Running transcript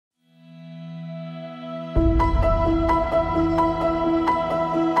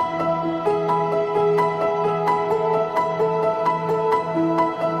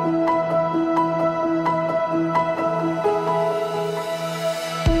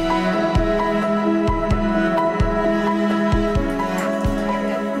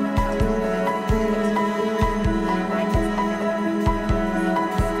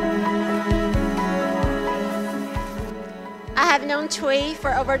Thuy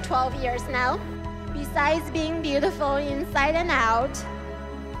for over 12 years now. Besides being beautiful inside and out,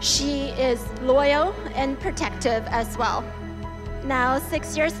 she is loyal and protective as well. Now,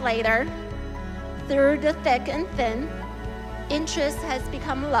 6 years later, through the thick and thin, interest has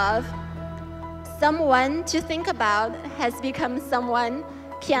become love. Someone to think about has become someone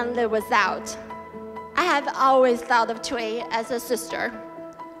can't live without. I have always thought of Thuy as a sister.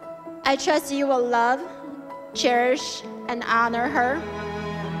 I trust you will love, cherish, and honor her,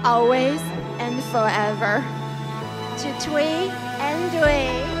 always and forever. To Thuy and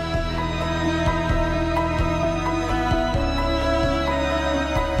Thuy.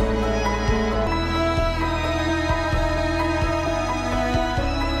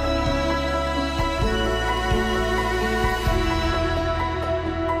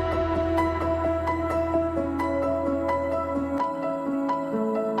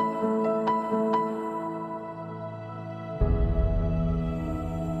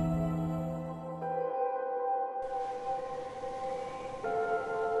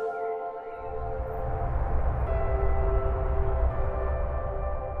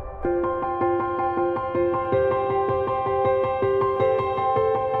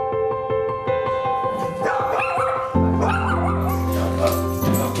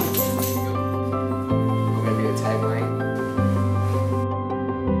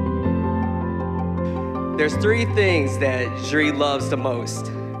 There's three things that Jiri loves the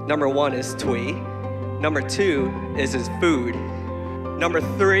most. Number one is Thuy. Number two is his food. Number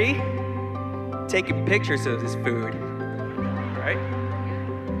three, taking pictures of his food, right?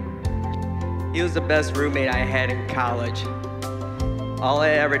 He was the best roommate I had in college. All I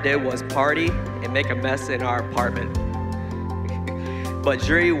ever did was party and make a mess in our apartment. But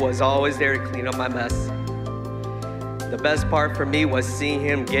Jiri was always there to clean up my mess. The best part for me was seeing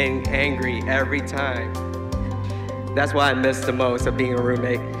him getting angry every time. That's what I miss the most of being a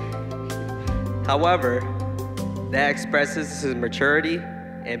roommate. However, that expresses his maturity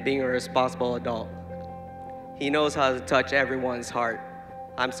and being a responsible adult. He knows how to touch everyone's heart.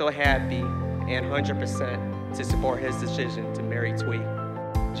 I'm so happy and 100% to support his decision to marry Thuy.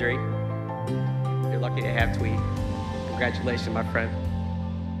 Jiri, you're lucky to have Thuy. Congratulations, my friend.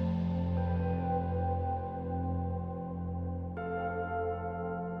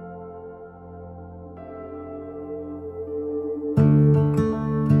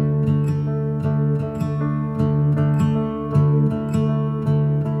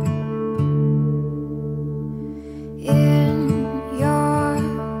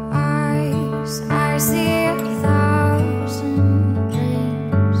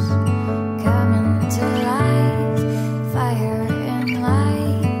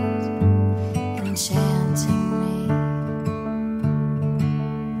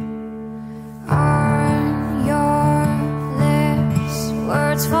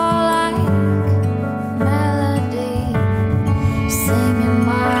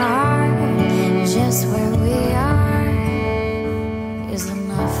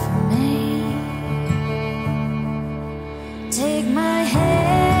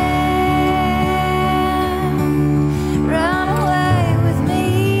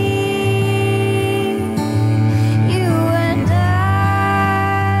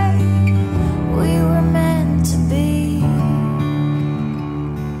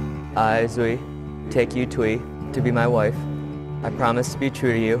 I, Thuy, take you, Thuy, to be my wife. I promise to be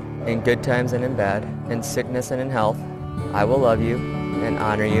true to you in good times and in bad, in sickness and in health. I will love you and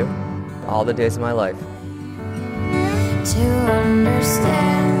honor you all the days of my life. To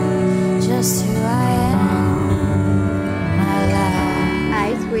understand just who I am, my love.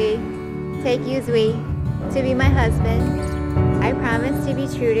 I, Thuy, take you, Thuy, to be my husband. I promise to be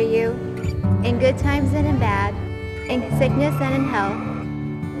true to you in good times and in bad, in sickness and in health.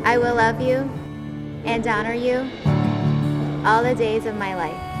 I will love you and honor you all the days of my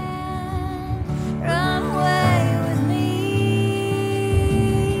life. Run away with me,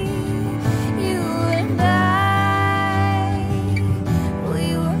 you and I,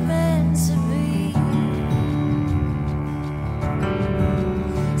 we were meant to be.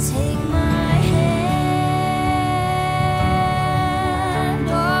 Take my hand,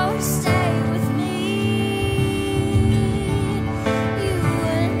 always stay with me, you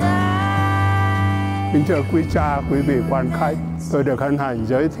and I. Kính chào quý cha, quý vị quan khách. Tôi được hân hạnh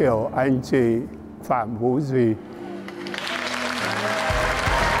giới thiệu anh chị Phạm Vũ Duy.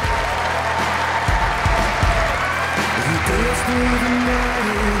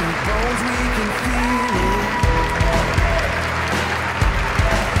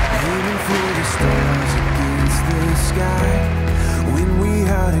 When we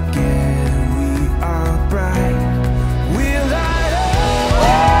are together, we are bright. We'll light up.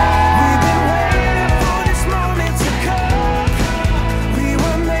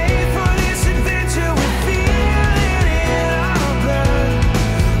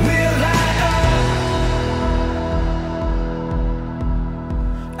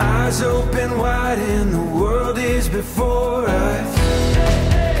 Eyes open wide and the world is before us.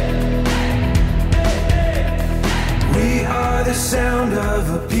 We are the sound of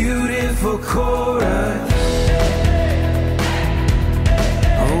a beautiful chorus,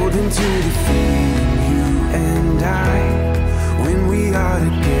 holding to the feeling, you and I. When we are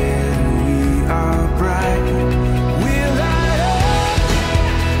together, we are bright. We're light up.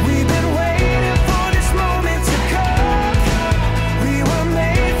 We've been waiting for this moment to come. We were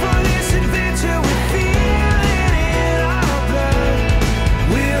made for this adventure. We feel it in our blood.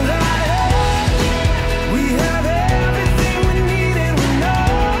 We're light up. We have everything we need and we know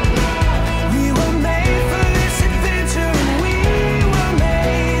we were made for this adventure and we were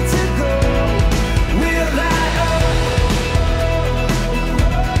made to go. We're light up.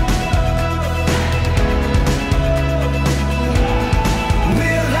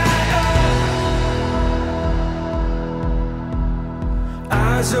 We're light up.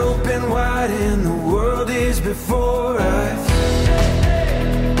 Eyes open wide and the world is before us.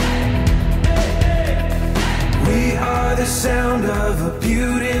 We are the sound of a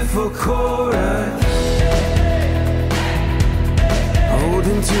beautiful chorus,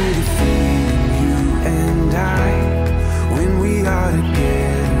 holding to the feeling, you and I. When we are together,